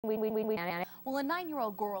Well, a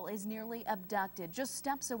 9-year-old girl is nearly abducted just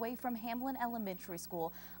steps away from Hamblen Elementary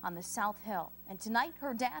School on the South Hill. And tonight,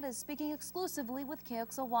 her dad is speaking exclusively with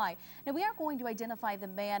KXLY. Now, we aren't going to identify the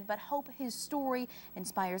man, but hope his story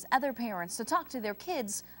inspires other parents to talk to their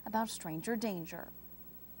kids about stranger danger.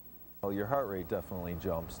 Well, your heart rate definitely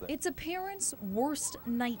jumps. It's a parent's worst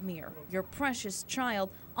nightmare. Your precious child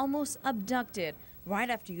almost abducted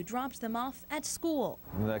right after you dropped them off at school.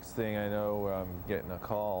 The next thing I know, I'm getting a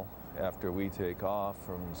call after we take off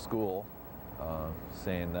from school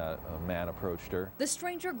saying that a man approached her. The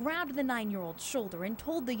stranger grabbed the 9-year-old's shoulder and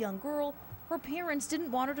told the young girl her parents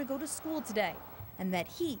didn't want her to go to school today and that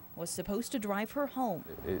he was supposed to drive her home.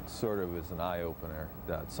 It sort of is an eye-opener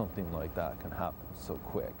that something like that can happen so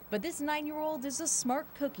quick. But this 9-year-old is a smart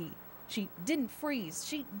cookie. She didn't freeze.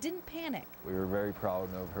 She didn't panic. We were very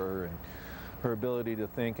proud of her and her ability to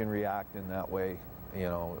think and react in that way, you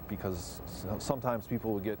know, because sometimes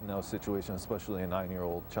people would get in those situations, especially a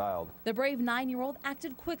 9-year-old child. The brave 9-year-old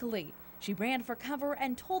acted quickly. She ran for cover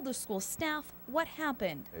and told the school staff what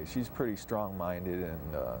happened. She's pretty strong-minded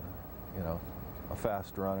and, you know, a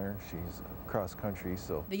fast runner. She's cross country,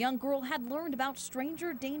 so. The young girl had learned about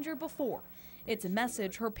stranger danger before. It's a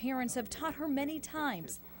message her parents have taught her many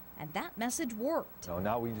times. And that message worked. You know,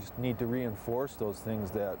 now we just need to reinforce those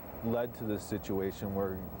things that led to this situation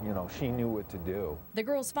where, you know, she knew what to do. The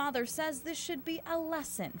girl's father says this should be a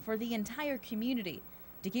lesson for the entire community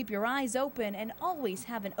to keep your eyes open and always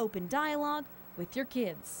have an open dialogue with your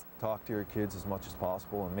kids. Talk to your kids as much as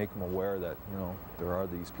possible and make them aware that, you know, there are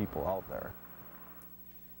these people out there.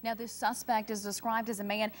 Now, this suspect is described as a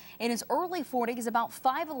man in his early 40s, about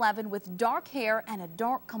 5'11", with dark hair and a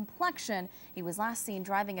dark complexion. He was last seen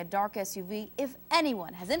driving a dark SUV. If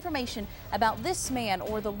anyone has information about this man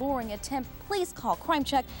or the luring attempt, please call Crime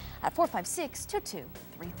Check at 456-2233.